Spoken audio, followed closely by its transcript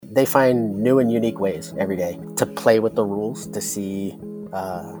they find new and unique ways every day to play with the rules, to see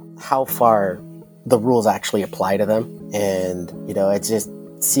how far the rules actually apply to them. And, it just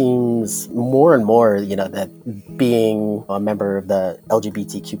seems more and more, that being a member of the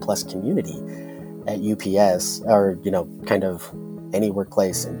LGBTQ plus community at UPS, or, kind of any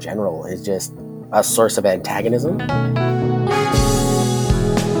workplace in general, is just a source of antagonism.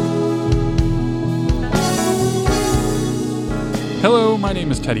 Hello, my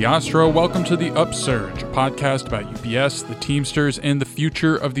name is Teddy Ostro. Welcome to The Upsurge, a podcast about UPS, the Teamsters, and the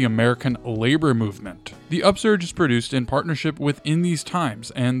future of the American labor movement. The Upsurge is produced in partnership with In These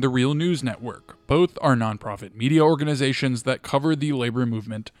Times and the Real News Network. Both are nonprofit media organizations that cover the labor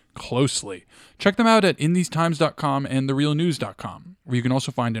movement closely. Check them out at inthesetimes.com and therealnews.com, where you can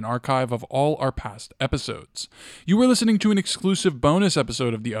also find an archive of all our past episodes. You are listening to an exclusive bonus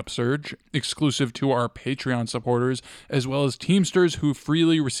episode of The Upsurge, exclusive to our Patreon supporters, as well as Teamsters who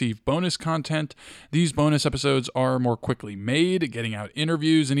freely receive bonus content. These bonus episodes are more quickly made, getting out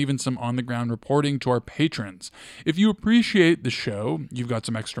interviews and even some on-the-ground reporting to our patrons. If you appreciate the show, you've got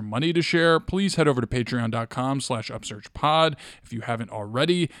some extra money to share, please head over to patreon.com/upsurgepod. If you haven't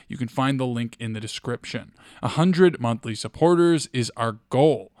already, you can find the link in the description. 100 monthly supporters is our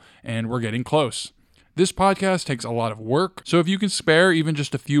goal, and we're getting close. This podcast takes a lot of work, so if you can spare even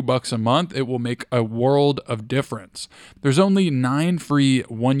just a few bucks a month, it will make a world of difference. There's only 9 free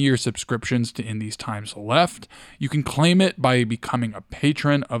one-year subscriptions to In These Times left. You can claim it by becoming a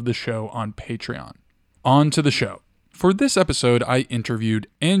patron of the show on Patreon. On to the show. For this episode, I interviewed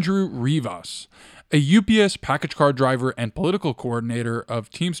Andrew Rivas, a UPS package car driver and political coordinator of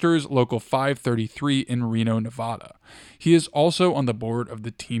Teamsters Local 533 in Reno, Nevada. He is also on the board of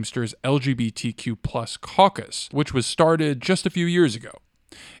the Teamsters LGBTQ plus Caucus, which was started just a few years ago.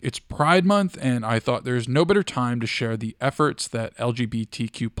 It's Pride Month, and I thought there's no better time to share the efforts that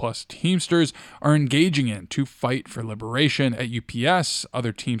LGBTQ plus Teamsters are engaging in to fight for liberation at UPS,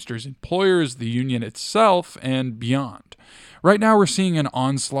 other Teamsters employers, the union itself, and beyond. Right now, we're seeing an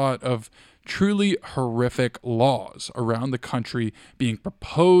onslaught of truly horrific laws around the country being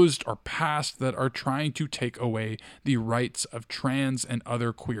proposed or passed that are trying to take away the rights of trans and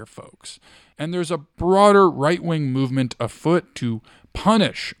other queer folks. And there's a broader right-wing movement afoot to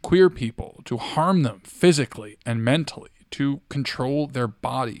punish queer people, to harm them physically and mentally, to control their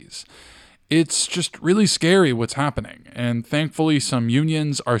bodies. It's just really scary what's happening, and thankfully some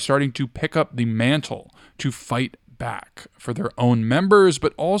unions are starting to pick up the mantle to fight back for their own members,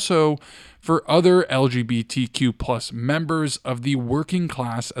 but also for other LGBTQ plus members of the working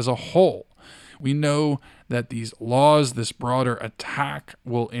class as a whole. We know that these laws, this broader attack,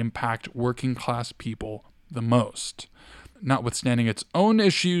 will impact working class people the most. Notwithstanding its own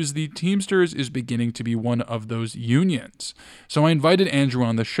issues, the Teamsters is beginning to be one of those unions. So I invited Andrew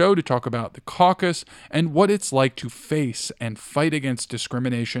on the show to talk about the caucus and what it's like to face and fight against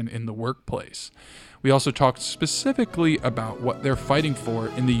discrimination in the workplace. We also talked specifically about what they're fighting for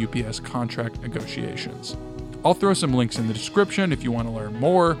in the UPS contract negotiations. I'll throw some links in the description if you want to learn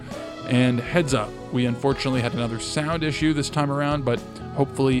more. And heads up, we unfortunately had another sound issue this time around, but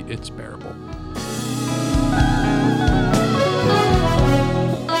hopefully it's bearable.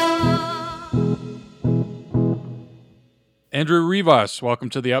 Andrew Rivas,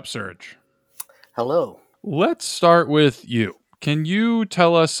 welcome to the Upsurge. Hello. Let's start with you. Can you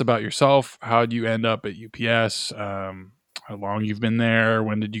tell us about yourself? How did you end up at UPS? How long you've been there?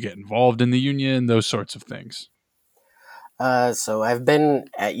 When did you get involved in the union? Those sorts of things. So I've been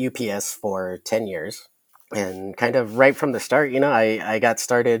at UPS for 10 years, and kind of right from the start, I got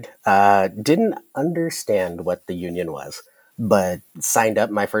started, didn't understand what the union was, but signed up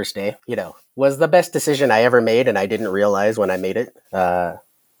my first day, was the best decision I ever made. And I didn't realize when I made it,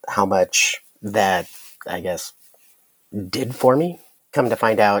 how much that, I guess, did for me. Come to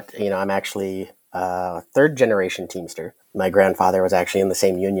find out, I'm actually a third generation Teamster. My grandfather was actually in the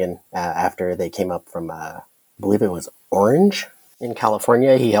same union after they came up from, I believe it was Orange in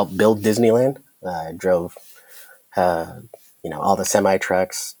California. He helped build Disneyland, drove, all the semi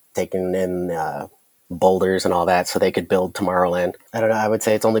trucks, taking in boulders and all that so they could build Tomorrowland. I don't know. I would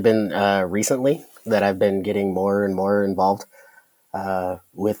say it's only been recently that I've been getting more and more involved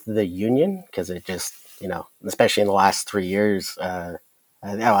with the union, because it just, especially in the last 3 years,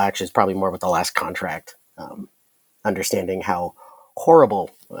 actually it's probably more with the last contract, understanding how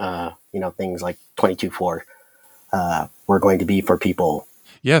horrible, things like 22.4 were going to be for people.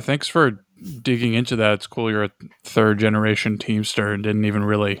 Yeah, thanks for digging into that. It's cool you're a third generation Teamster and didn't even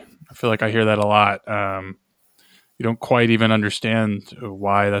really, I feel like I hear that a lot. you don't quite even understand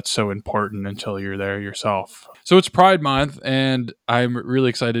why that's so important until you're there yourself. So it's Pride Month, and I'm really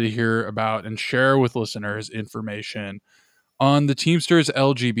excited to hear about and share with listeners information on the Teamsters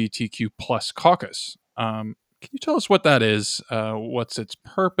LGBTQ plus caucus. Can you tell us what that is, what's its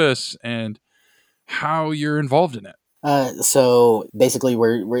purpose, and how you're involved in it? So basically,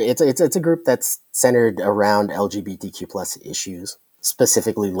 it's a group that's centered around LGBTQ plus issues,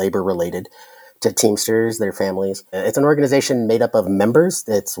 specifically labor related to Teamsters, their families. It's an organization made up of members.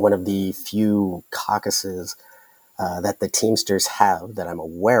 It's one of the few caucuses that the Teamsters have that I'm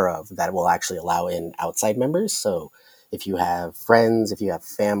aware of that will actually allow in outside members. So if you have friends, if you have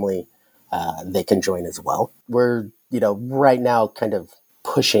family, they can join as well. We're, right now kind of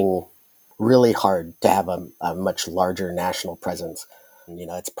pushing really hard to have a much larger national presence.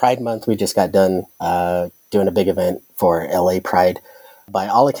 It's Pride Month. We just got done doing a big event for LA Pride. By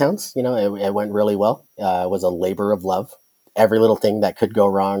all accounts, it went really well. It was a labor of love. Every little thing that could go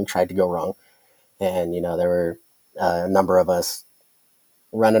wrong tried to go wrong. And, there were a number of us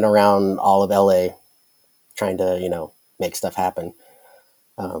running around all of LA trying to, make stuff happen.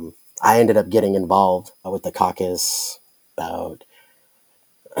 I ended up getting involved with the caucus about,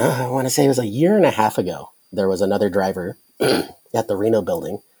 I want to say it was a year and a half ago. There was another driver at the Reno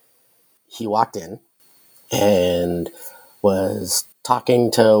building. He walked in and was talking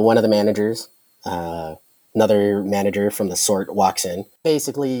to one of the managers. Another manager from the sort walks in,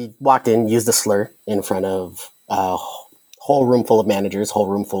 basically walked in, used a slur in front of a whole room full of managers, whole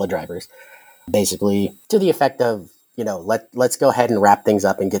room full of drivers, basically to the effect of, let's go ahead and wrap things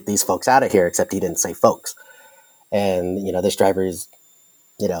up and get these folks out of here, except he didn't say folks. And, this driver is,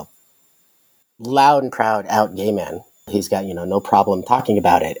 loud and proud out gay man. He's got, no problem talking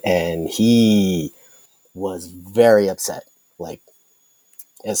about it. And he was very upset. Like,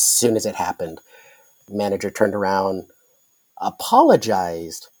 as soon as it happened, manager turned around,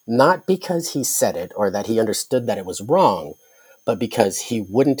 apologized, not because he said it or that he understood that it was wrong, but because he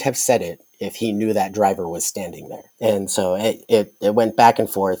wouldn't have said it if he knew that driver was standing there. And so it went back and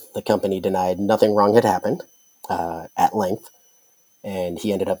forth. The company denied nothing wrong had happened at length. And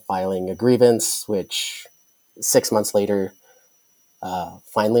he ended up filing a grievance, which 6 months later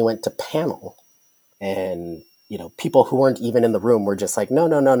finally went to panel. And, people who weren't even in the room were just like, no,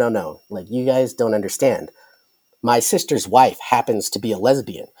 no, no, no, no. Like, you guys don't understand. My sister's wife happens to be a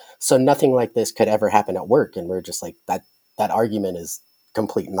lesbian. So nothing like this could ever happen at work. And we're just like, that argument is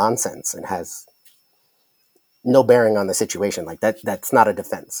complete nonsense and has no bearing on the situation. Like that's not a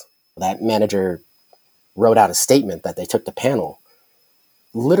defense. That manager wrote out a statement that they took to panel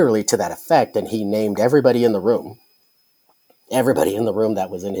literally to that effect. And he named everybody in the room that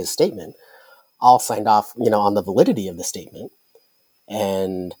was in his statement, all signed off, on the validity of the statement.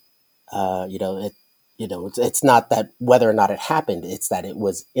 And, it's not that whether or not it happened, it's that it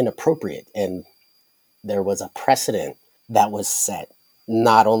was inappropriate. And there was a precedent that was set,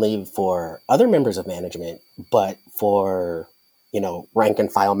 not only for other members of management, but for, rank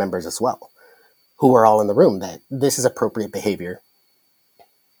and file members as well, who were all in the room, that this is appropriate behavior.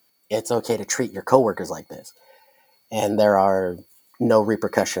 It's okay to treat your coworkers like this. And there are no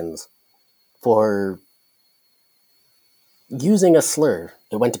repercussions for using a slur.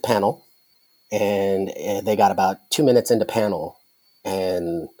 It went to panel, and they got about 2 minutes into panel,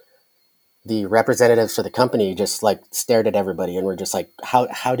 and the representatives for the company just like stared at everybody and were just like,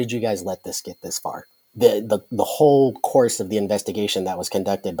 how did you guys let this get this far? The whole course of the investigation that was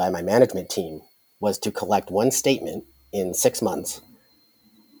conducted by my management team was to collect one statement in 6 months,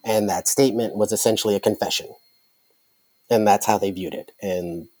 and that statement was essentially a confession. And that's how they viewed it.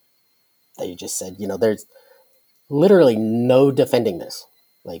 And they just said, there's literally no defending this.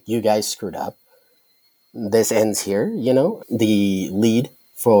 Like, you guys screwed up. This ends here. The lead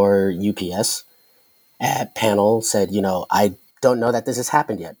for UPS at panel said, I don't know that this has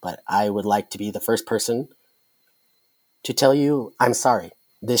happened yet, but I would like to be the first person to tell you, I'm sorry.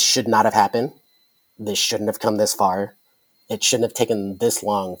 This should not have happened. This shouldn't have come this far. It shouldn't have taken this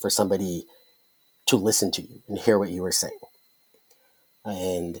long for somebody to listen to you and hear what you were saying.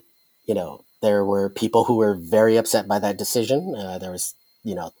 And, there were people who were very upset by that decision. There was,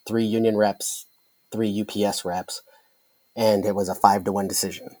 3 union reps, 3 UPS reps, and it was a 5-1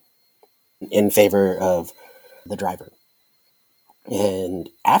 decision in favor of the driver. And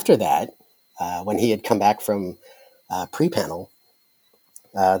after that, when he had come back from pre-panel,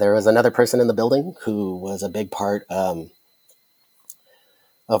 there was another person in the building who was a big part of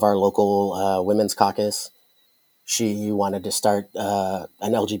our local women's caucus. She wanted to start an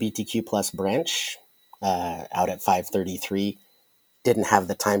LGBTQ plus branch out at 533. Didn't have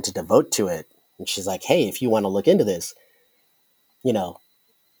the time to devote to it, And she's like, hey, if you want to look into this, you know,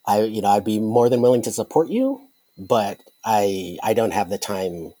 I'd be more than willing to support you, but I don't have the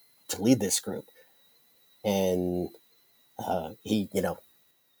time to lead this group. And he,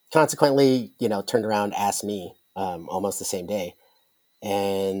 consequently, turned around, asked me almost the same day.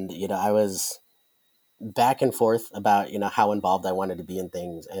 And, I was back and forth about, how involved I wanted to be in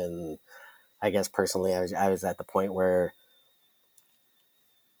things. And I guess personally, I was at the point where,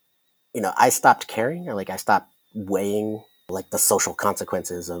 I stopped caring, or like I stopped weighing like the social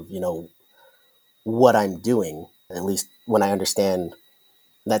consequences of, what I'm doing, at least when I understand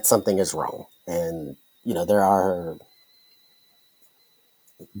that something is wrong. And, there are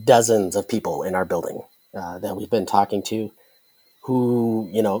dozens of people in our building that we've been talking to who,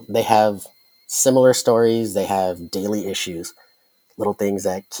 they have similar stories, they have daily issues, little things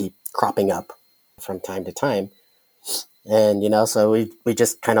that keep cropping up from time to time. And, so we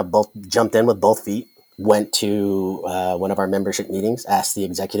just kind of both jumped in with both feet, went to one of our membership meetings, asked the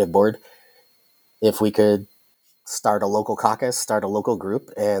executive board if we could start a local caucus, start a local group.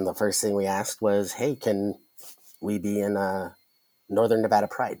 And the first thing we asked was, hey, can we be in Northern Nevada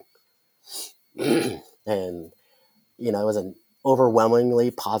Pride? And, it was an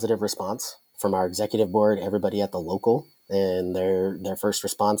overwhelmingly positive response from our executive board, everybody at the local. And their first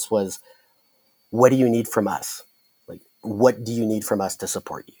response was, what do you need from us? Like, what do you need from us to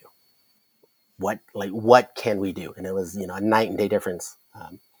support you? What can we do? And it was, a night and day difference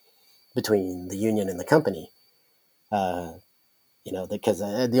between the union and the company. Uh, because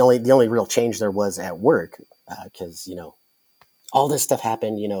the only real change there was at work, because all this stuff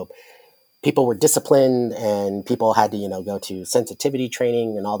happened. People were disciplined and people had to go to sensitivity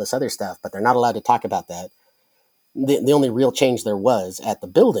training and all this other stuff, but they're not allowed to talk about that. The only real change there was at the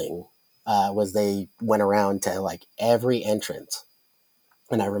building was they went around to like every entrance,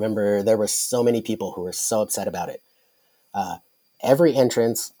 and I remember there were so many people who were so upset about it. Uh, every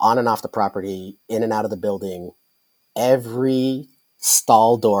entrance on and off the property, in and out of the building, every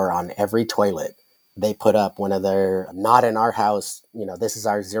stall door on every toilet, they put up one of their not in our house, this is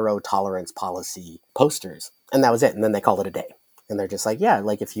our zero tolerance policy posters. And that was it. And then they called it a day. And they're just like, yeah,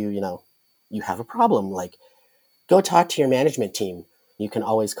 like if you have a problem, like go talk to your management team. You can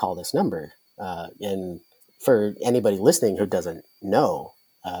always call this number. And for anybody listening who doesn't know,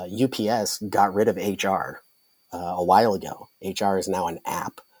 UPS got rid of HR a while ago. HR is now an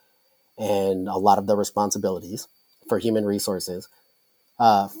app, and a lot of the responsibilities for human resources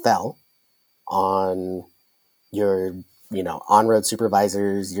fell on your, on-road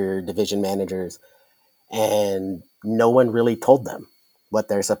supervisors, your division managers, and no one really told them what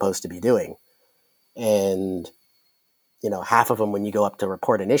they're supposed to be doing. And, half of them, when you go up to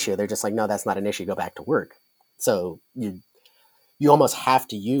report an issue, they're just like, no, that's not an issue, go back to work. So you almost have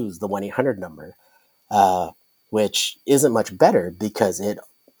to use the 1-800 number, uh, which isn't much better because it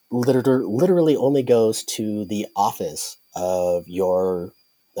literally only goes to the office of your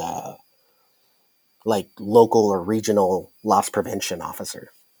like local or regional loss prevention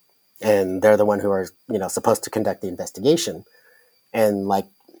officer, and they're the one who are supposed to conduct the investigation. And like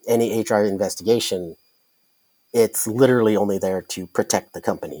any HR investigation, it's literally only there to protect the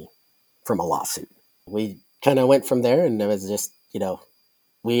company from a lawsuit. We kind of went from there, and it was just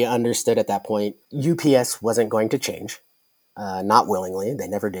we understood at that point UPS wasn't going to change, not willingly, they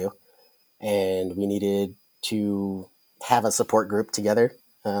never do, and we needed to have a support group together,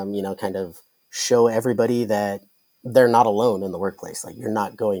 kind of show everybody that they're not alone in the workplace. Like you're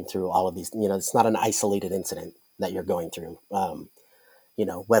not going through all of these, it's not an isolated incident that you're going through.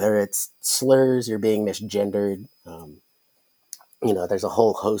 Whether it's slurs, you're being misgendered, there's a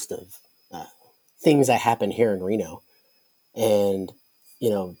whole host of uh, things that happen here in Reno. And, you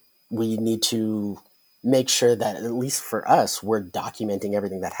know, we need to make sure that at least for us, we're documenting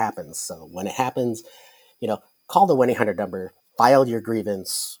everything that happens. So when it happens, call the 1-800 number, file your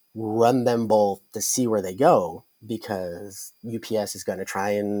grievance, run them both to see where they go, because UPS is going to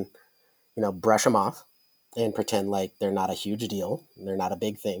try and, brush them off and pretend like they're not a huge deal. They're not a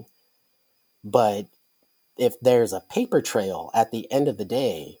big thing. But if there's a paper trail at the end of the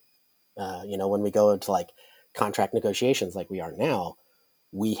day, when we go into like contract negotiations like we are now,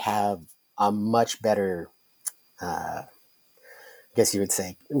 we have a much better, I guess you would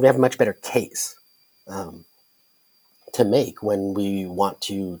say, we have a much better case um, to make when we want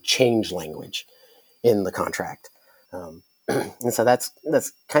to change language in the contract. And so that's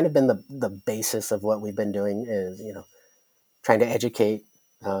kind of been the basis of what we've been doing is, trying to educate,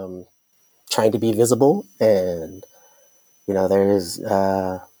 um, trying to be visible. And, there's,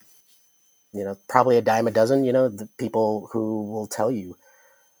 probably a dime a dozen, the people who will tell you,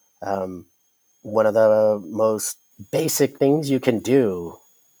 um, one of the most basic things you can do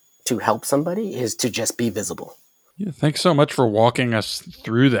to help somebody is to just be visible. Yeah, thanks so much for walking us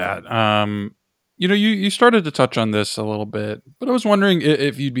through that. You started to touch on this a little bit, but I was wondering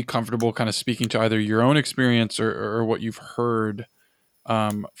if you'd be comfortable kind of speaking to either your own experience or what you've heard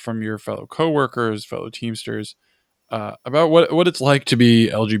from your fellow coworkers, fellow Teamsters, about what it's like to be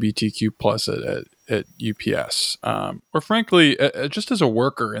LGBTQ plus at UPS, or frankly, just as a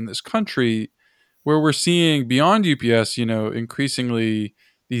worker in this country, where we're seeing beyond UPS, increasingly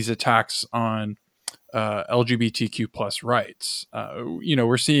these attacks on LGBTQ plus rights.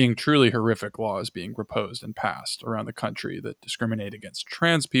 We're seeing truly horrific laws being proposed and passed around the country that discriminate against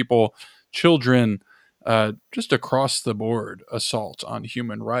trans people, children, just across the board assault on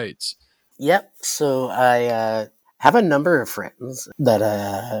human rights. Yep. So I have a number of friends that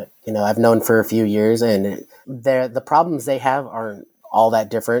I've known for a few years, and the problems they have aren't all that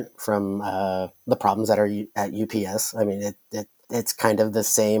different from the problems that are at UPS. I mean, it's kind of the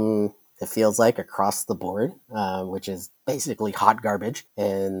same. It feels like across the board, which is basically hot garbage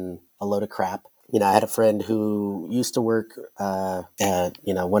and a load of crap. I had a friend who used to work at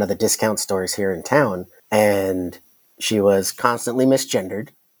one of the discount stores here in town, and she was constantly misgendered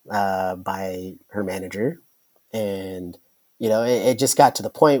by her manager. And, it just got to the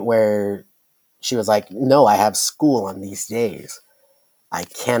point where she was like, no, I have school on these days. I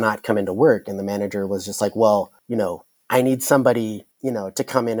cannot come into work. And the manager was just like, well, I need somebody, to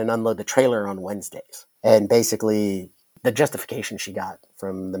come in and unload the trailer on Wednesdays. And basically, the justification she got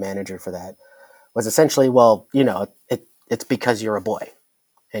from the manager for that was essentially, well, it's because you're a boy.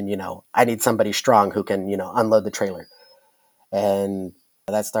 And, I need somebody strong who can, unload the trailer. And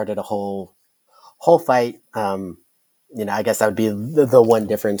that started a whole fight. I guess that would be the one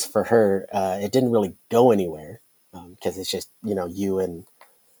difference for her. It didn't really go anywhere because it's just you and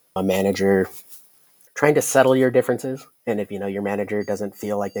a manager trying to settle your differences. And if your manager doesn't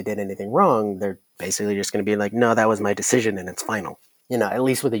feel like they did anything wrong, they're basically just going to be like, no, that was my decision and it's final. At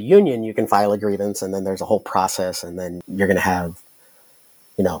least with a union, you can file a grievance and then there's a whole process, and then you're going to have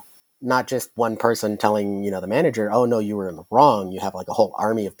you know, not just one person telling, the manager, oh no, you were in the wrong. You have like a whole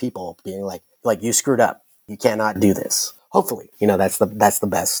army of people being like you screwed up. You cannot do this. Hopefully, that's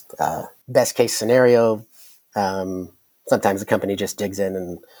the best case scenario. Sometimes the company just digs in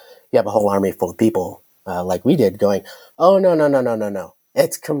and you have a whole army full of people, like we did, going, oh no, no, no, no, no, no.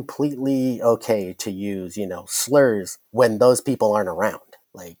 It's completely okay to use, slurs when those people aren't around.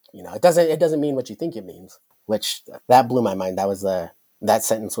 Like, it doesn't mean what you think it means, which that blew my mind. That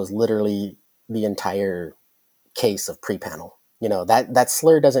sentence was literally the entire case of pre-panel. That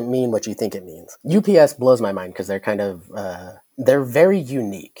slur doesn't mean what you think it means. UPS blows my mind because they're very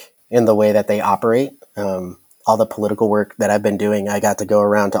unique in the way that they operate. All the political work that I've been doing, I got to go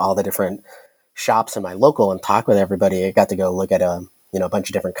around to all the different shops in my local and talk with everybody. I got to go look at a bunch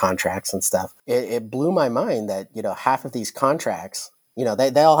of different contracts and stuff. It blew my mind that half of these contracts,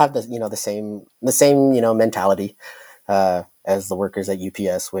 they all have the same mentality as the workers at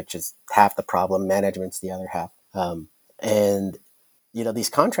UPS, which is half the problem. Management's the other half. And these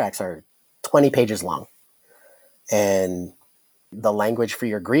contracts are 20 pages long, and the language for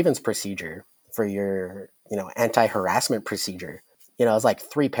your grievance procedure, for your anti-harassment procedure, it's like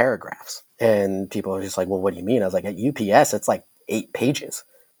 3 paragraphs. And people are just like, well, what do you mean? I was like, at UPS, it's like 8 pages.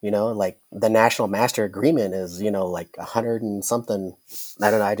 Like the National Master Agreement is like 100 and something. I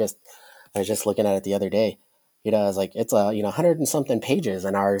don't know. I was just looking at it the other day. I was like, it's 100 and something pages,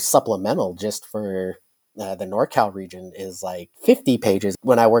 and our supplemental just for the NorCal region is like 50 pages.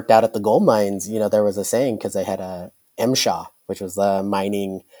 When I worked out at the gold mines, there was a saying, because they had a MSHA, which was the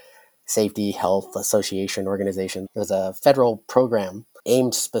Mining Safety Health Association organization. It was a federal program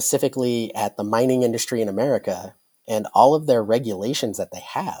aimed specifically at the mining industry in America. And all of their regulations that they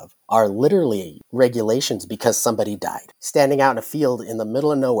have are literally regulations because somebody died. Standing out in a field in the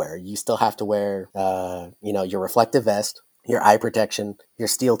middle of nowhere, you still have to wear, your reflective vest, your eye protection, your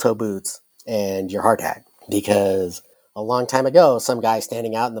steel toe boots, and your hard hat. Because a long time ago, some guy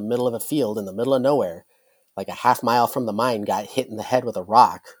standing out in the middle of a field in the middle of nowhere, like a half mile from the mine, got hit in the head with a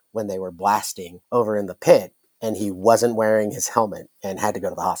rock when they were blasting over in the pit, and he wasn't wearing his helmet and had to go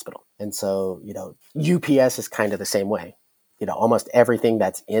to the hospital. And so, UPS is kind of the same way. Almost everything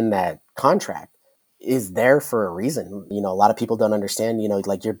that's in that contract is there for a reason. A lot of people don't understand,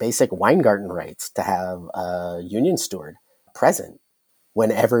 like your basic Weingarten rights to have a union steward present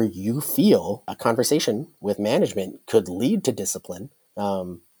whenever you feel a conversation with management could lead to discipline.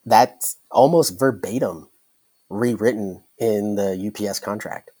 That's almost verbatim rewritten in the UPS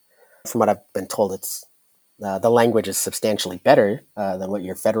contract. From what I've been told, it's the language is substantially better than what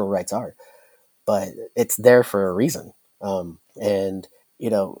your federal rights are. but it's there for a reason. And you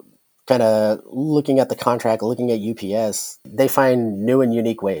know, kind of looking at the contract, looking at UPS, they find new and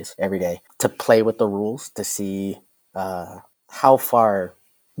unique ways every day to play with the rules to see uh, how far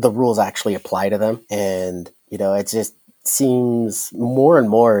the rules actually apply to them. And it just seems more and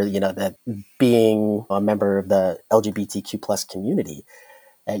more, that being a member of the LGBTQ plus community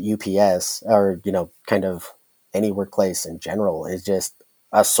at UPS, or kind of any workplace in general, is just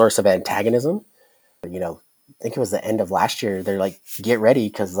a source of antagonism. I think it was the end of last year. They're like, get ready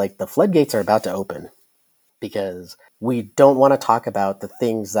because like the floodgates are about to open, because we don't want to talk about the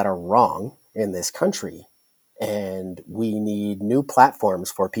things that are wrong in this country, and we need new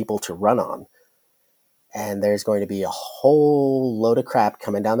platforms for people to run on. And there's going to be a whole load of crap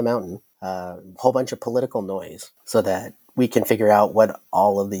coming down the mountain, a whole bunch of political noise, so that we can figure out what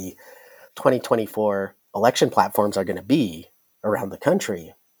all of the 2024 election platforms are going to be around the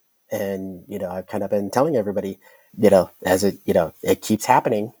country. And I've kind of been telling everybody, as it keeps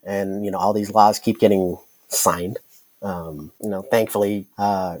happening, and all these laws keep getting signed. Thankfully,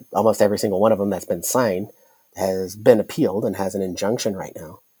 almost every single one of them that's been signed has been appealed and has an injunction right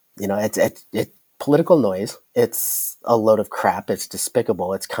now. It's political noise. It's a load of crap. It's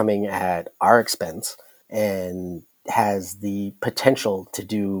despicable. It's coming at our expense and has the potential to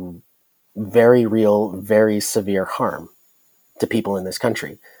do very real, very severe harm to people in this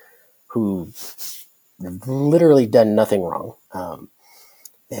country who literally done nothing wrong.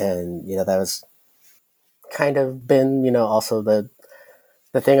 And that was kind of been also the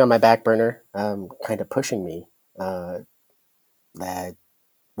thing on my back burner, kind of pushing me, that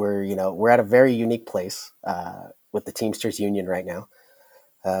we're at a very unique place with the Teamsters union right now.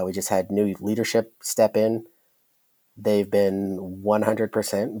 We just had new leadership step in. They've been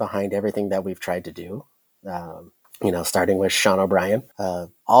 100% behind everything that we've tried to do. Starting with Sean O'Brien,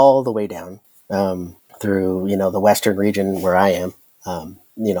 all the way down, through the Western region where I am,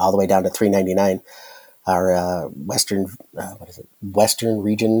 all the way down to 399. Our Western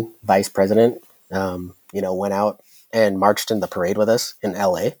region vice president, went out and marched in the parade with us in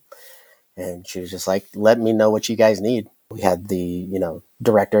LA, and she was just like, "Let me know what you guys need." We had the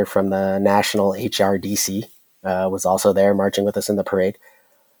director from the national HRDC, was also there marching with us in the parade,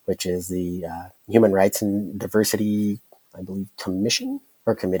 which is the Human Rights and Diversity, I believe, Commission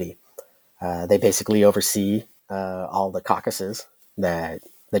or Committee. They basically oversee all the caucuses that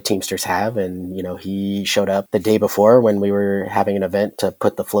the Teamsters have. And, he showed up the day before when we were having an event to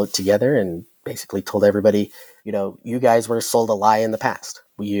put the float together, and basically told everybody, you guys were sold a lie in the past.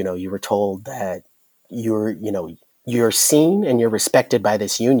 You were told that you're seen and you're respected by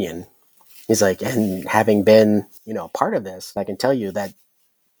this union. He's like, and having been, part of this, I can tell you that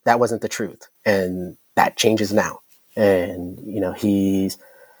that wasn't the truth. And that changes now. And, he's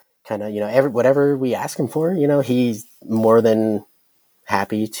kind of whatever we ask him for, he's more than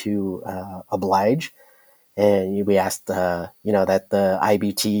happy to oblige. And we asked that the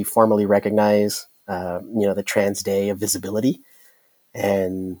IBT formally recognize the Trans Day of Visibility.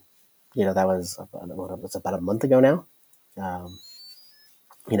 And that was about a month ago now. um,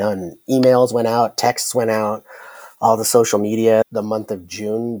 and emails went out, texts went out, all the social media. The month of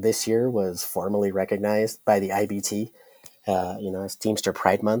June this year was formally recognized by the IBT, as Teamster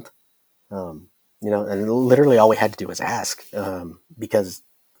Pride Month. And literally all we had to do was ask, because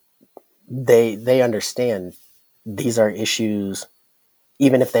they understand these are issues,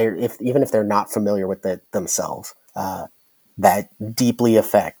 even if they're not familiar with it themselves, that deeply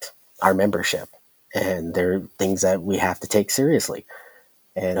affect our membership, and they're things that we have to take seriously.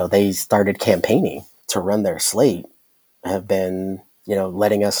 And they started campaigning to run their slate, have been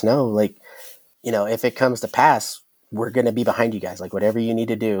letting us know, like, if it comes to pass, we're going to be behind you guys. Like, whatever you need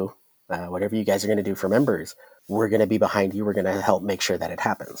to do, whatever you guys are going to do for members, we're going to be behind you. We're going to help make sure that it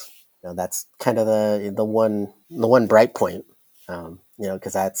happens. That's kind of the one bright point,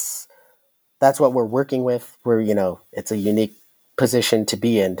 because that's what we're working with. We're it's a unique position to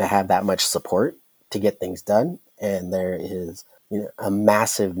be in, to have that much support to get things done, and there is a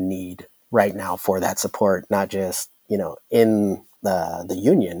massive need right now for that support, not just in the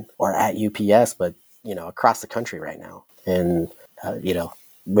union or at UPS, but across the country right now. And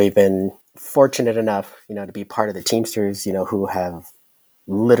we've been fortunate enough to be part of the Teamsters, who have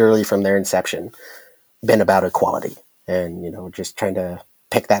literally from their inception been about equality, and just trying to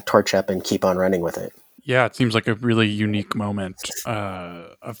pick that torch up and keep on running with it. Yeah, it seems like a really unique moment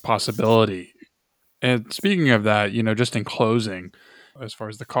of possibility. And speaking of that, just in closing, as far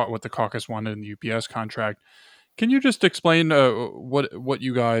as what the caucus wanted in the UPS contract, can you just explain what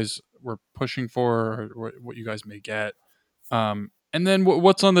you guys were pushing for, or what you guys may get? And then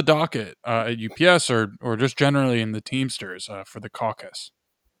what's on the docket at UPS or just generally in the Teamsters for the caucus?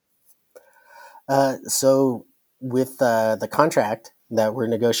 So with the contract that we're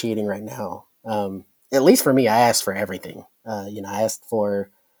negotiating right now, at least for me, I asked for everything. I asked for,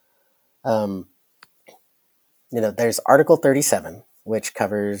 um, there's Article 37, which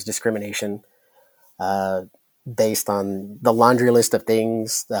covers discrimination uh, based on the laundry list of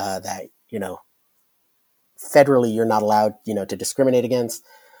things that, federally you're not allowed, to discriminate against,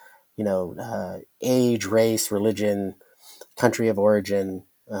 age, race, religion, country of origin,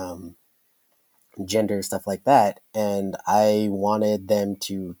 gender, stuff like that. And I wanted them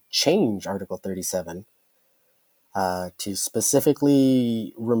to change Article 37 to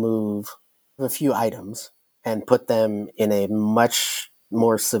specifically remove a few items and put them in a much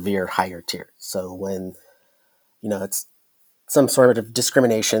more severe higher tier. So when, it's some sort of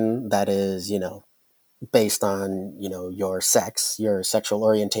discrimination that is, based on, your sex, your sexual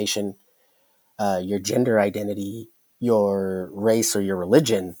orientation, your gender identity, your race, or your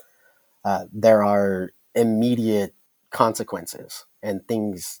religion, there are immediate consequences and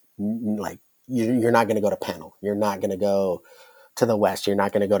things like you're not going to go to panel. You're not going to go to the West. You're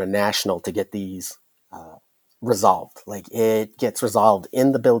not going to go to national to get these uh, resolved. Like it gets resolved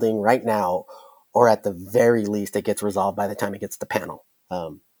in the building right now, or at the very least, it gets resolved by the time it gets to panel.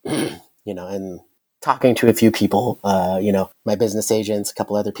 And talking to a few people, my business agents, a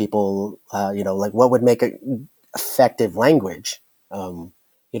couple other people, like what would make a effective language.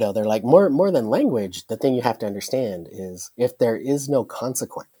 They're like more than language. The thing you have to understand is if there is no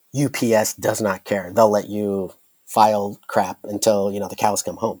consequence, UPS does not care. They'll let you file crap until the cows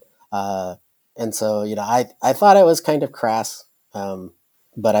come home. Uh, and so I thought it was kind of crass,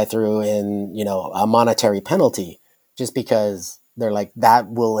 but I threw in a monetary penalty just because they're like that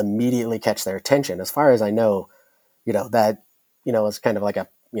will immediately catch their attention. As far as I know, that is kind of like a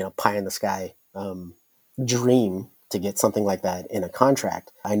pie in the sky dream to get something like that in a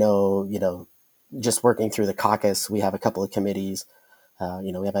contract. I know just working through the caucus, we have a couple of committees.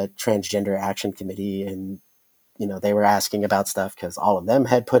 We have a transgender action committee, and they were asking about stuff because all of them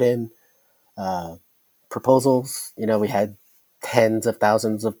had put in uh, proposals. We had tens of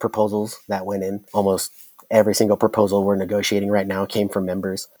thousands of proposals that went in. Almost every single proposal we're negotiating right now came from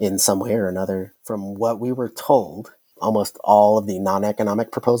members in some way or another. From what we were told, almost all of the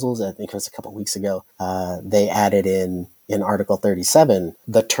non-economic proposals, I think it was a couple weeks ago, they added in Article 37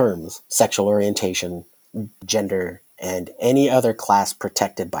 the terms sexual orientation, gender, and any other class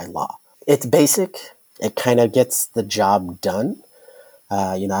protected by law. It's basic. It kind of gets the job done.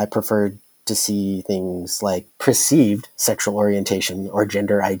 I preferred to see things like perceived sexual orientation or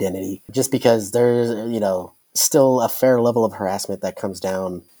gender identity, just because there's, still a fair level of harassment that comes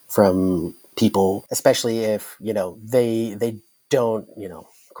down from people, especially if, they don't,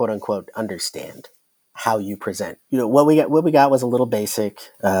 quote unquote, understand how you present. What we got was a little basic.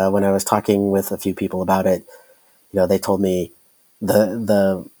 When I was talking with a few people about it, they told me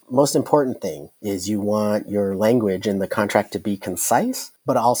the most important thing is you want your language in the contract to be concise,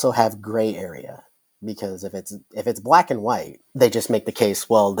 but also have gray area. Because if it's black and white, they just make the case,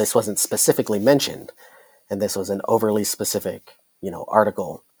 well, this wasn't specifically mentioned, and this was an overly specific,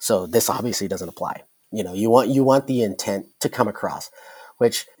 article, so this obviously doesn't apply. You want the intent to come across,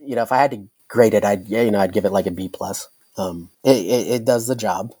 which if I had to grade it, I'd give it like a B plus. It does the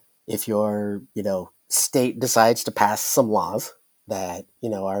job. If your state decides to pass some laws that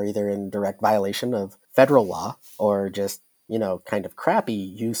are either in direct violation of federal law or just kind of crappy,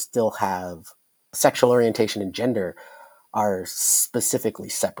 you still have sexual orientation and gender are specifically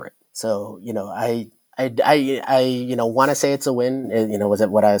separate. So I want to say it's a win. Was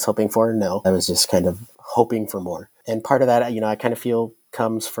it what I was hoping for? No, I was just kind of hoping for more. And part of that, I kind of feel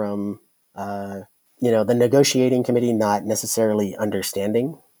comes from uh, the negotiating committee not necessarily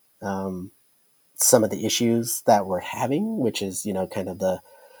understanding um, some of the issues that we're having, which is kind of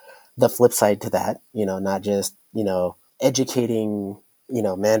the flip side to that. Not just educating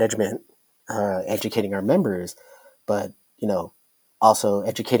management, educating our members, but also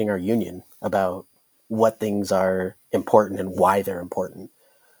educating our union about what things are important and why they're important.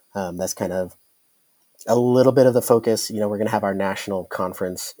 That's kind of a little bit of the focus. We're going to have our national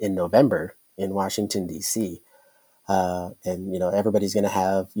conference in November in Washington D.C. And everybody's going to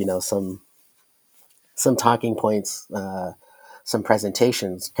have some talking points, some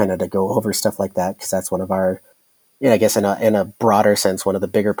presentations, kind of to go over stuff like that, because that's one of our, I guess in a broader sense, one of the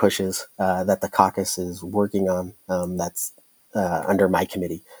bigger pushes that the caucus is working on. That's under my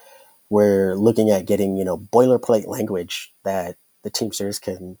committee. We're looking at getting boilerplate language that the Teamsters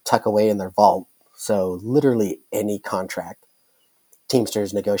can tuck away in their vault. So literally any contract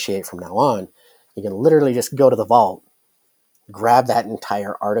Teamsters negotiate from now on, you can literally just go to the vault, grab that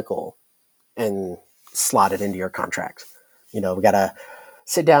entire article, and slot it into your contract. We got to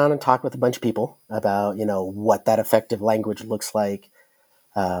sit down and talk with a bunch of people about, what that effective language looks like,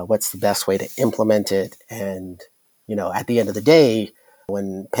 what's the best way to implement it, and, at the end of the day,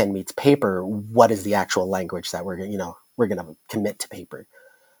 when pen meets paper, what is the actual language that we're going to commit to paper?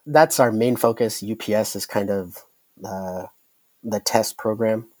 That's our main focus. UPS is kind of the test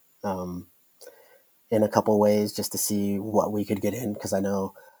program in a couple ways, just to see what we could get in, because I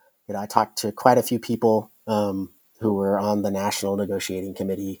know, I talked to quite a few people who were on the national negotiating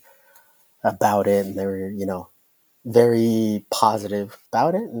committee about it, and they were, very positive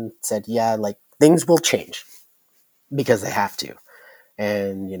about it and said, yeah, like things will change because they have to.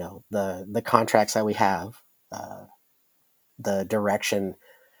 And, the contracts that we have, the direction,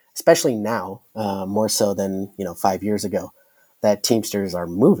 especially now, more so than, 5 years ago, that Teamsters are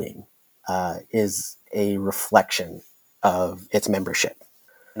moving is a reflection of its membership.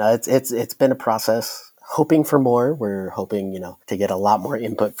 It's been a process. Hoping for more. We're hoping, to get a lot more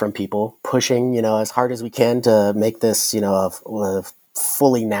input from people, pushing, as hard as we can to make this, a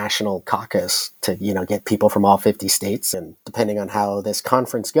fully national caucus to, get people from all 50 states. And depending on how this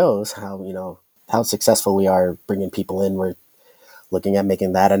conference goes, how successful we are bringing people in, we're looking at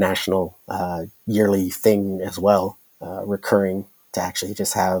making that a national yearly thing as well, recurring, to actually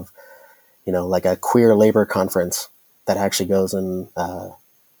just have, like a queer labor conference that actually goes and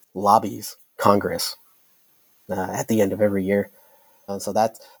lobbies Congress at the end of every year. So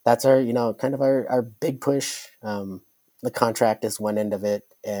that's our, kind of our big push. The contract is one end of it,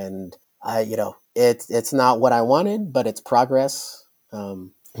 and it's not what I wanted, but it's progress.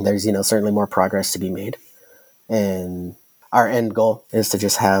 There's, certainly more progress to be made. And our end goal is to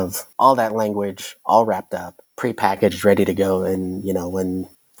just have all that language all wrapped up, prepackaged, ready to go. And, when,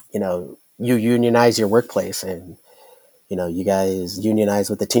 you unionize your workplace and, you guys unionize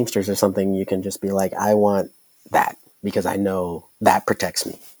with the Teamsters or something, you can just be like, I want that because I know that protects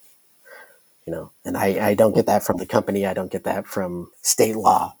me, and I don't get that from the company. I don't get that from state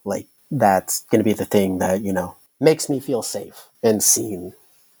law. Like, that's going to be the thing that, makes me feel safe and seen,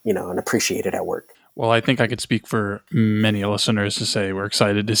 and appreciated at work. Well, I think I could speak for many listeners to say we're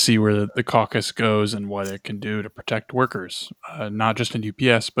excited to see where the caucus goes and what it can do to protect workers, not just in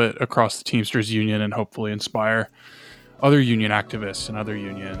UPS, but across the Teamsters Union, and hopefully inspire other union activists and other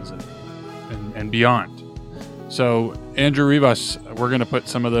unions and beyond. So, Andrew Rivas, we're going to put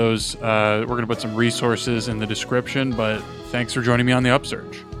some of those, we're going to put some resources in the description, but thanks for joining me on the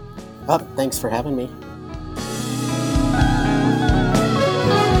Upsurge. Oh, thanks for having me.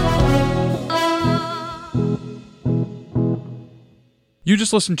 You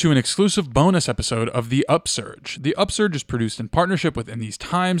just listened to an exclusive bonus episode of The Upsurge. The Upsurge is produced in partnership with In These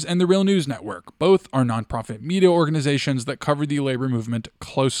Times and The Real News Network. Both are nonprofit media organizations that cover the labor movement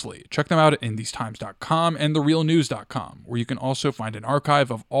closely. Check them out at inthesetimes.com and therealnews.com, where you can also find an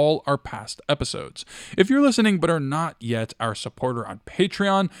archive of all our past episodes. If you're listening but are not yet our supporter on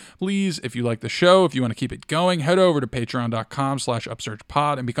Patreon, please, if you like the show, if you want to keep it going, head over to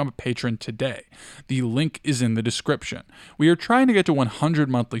patreon.com/upsurgepod and become a patron today. The link is in the description. We are trying to get to 100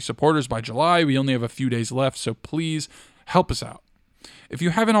 monthly supporters by July. We only have a few days left, so please help us out. If you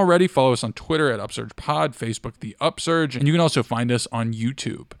haven't already, follow us on Twitter at UpsurgePod, Facebook The Upsurge, and you can also find us on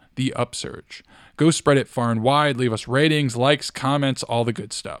YouTube, The Upsurge. Go spread it far and wide, leave us ratings, likes, comments, all the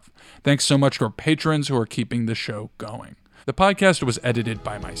good stuff. Thanks so much to our patrons who are keeping the show going. The podcast was edited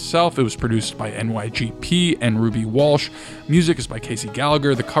by myself. It was produced by NYGP and Ruby Walsh. Music is by Casey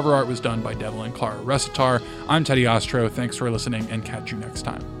Gallagher. The cover art was done by Devil and Clara Recitar. I'm Teddy Ostro. Thanks for listening, and catch you next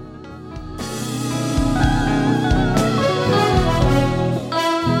time.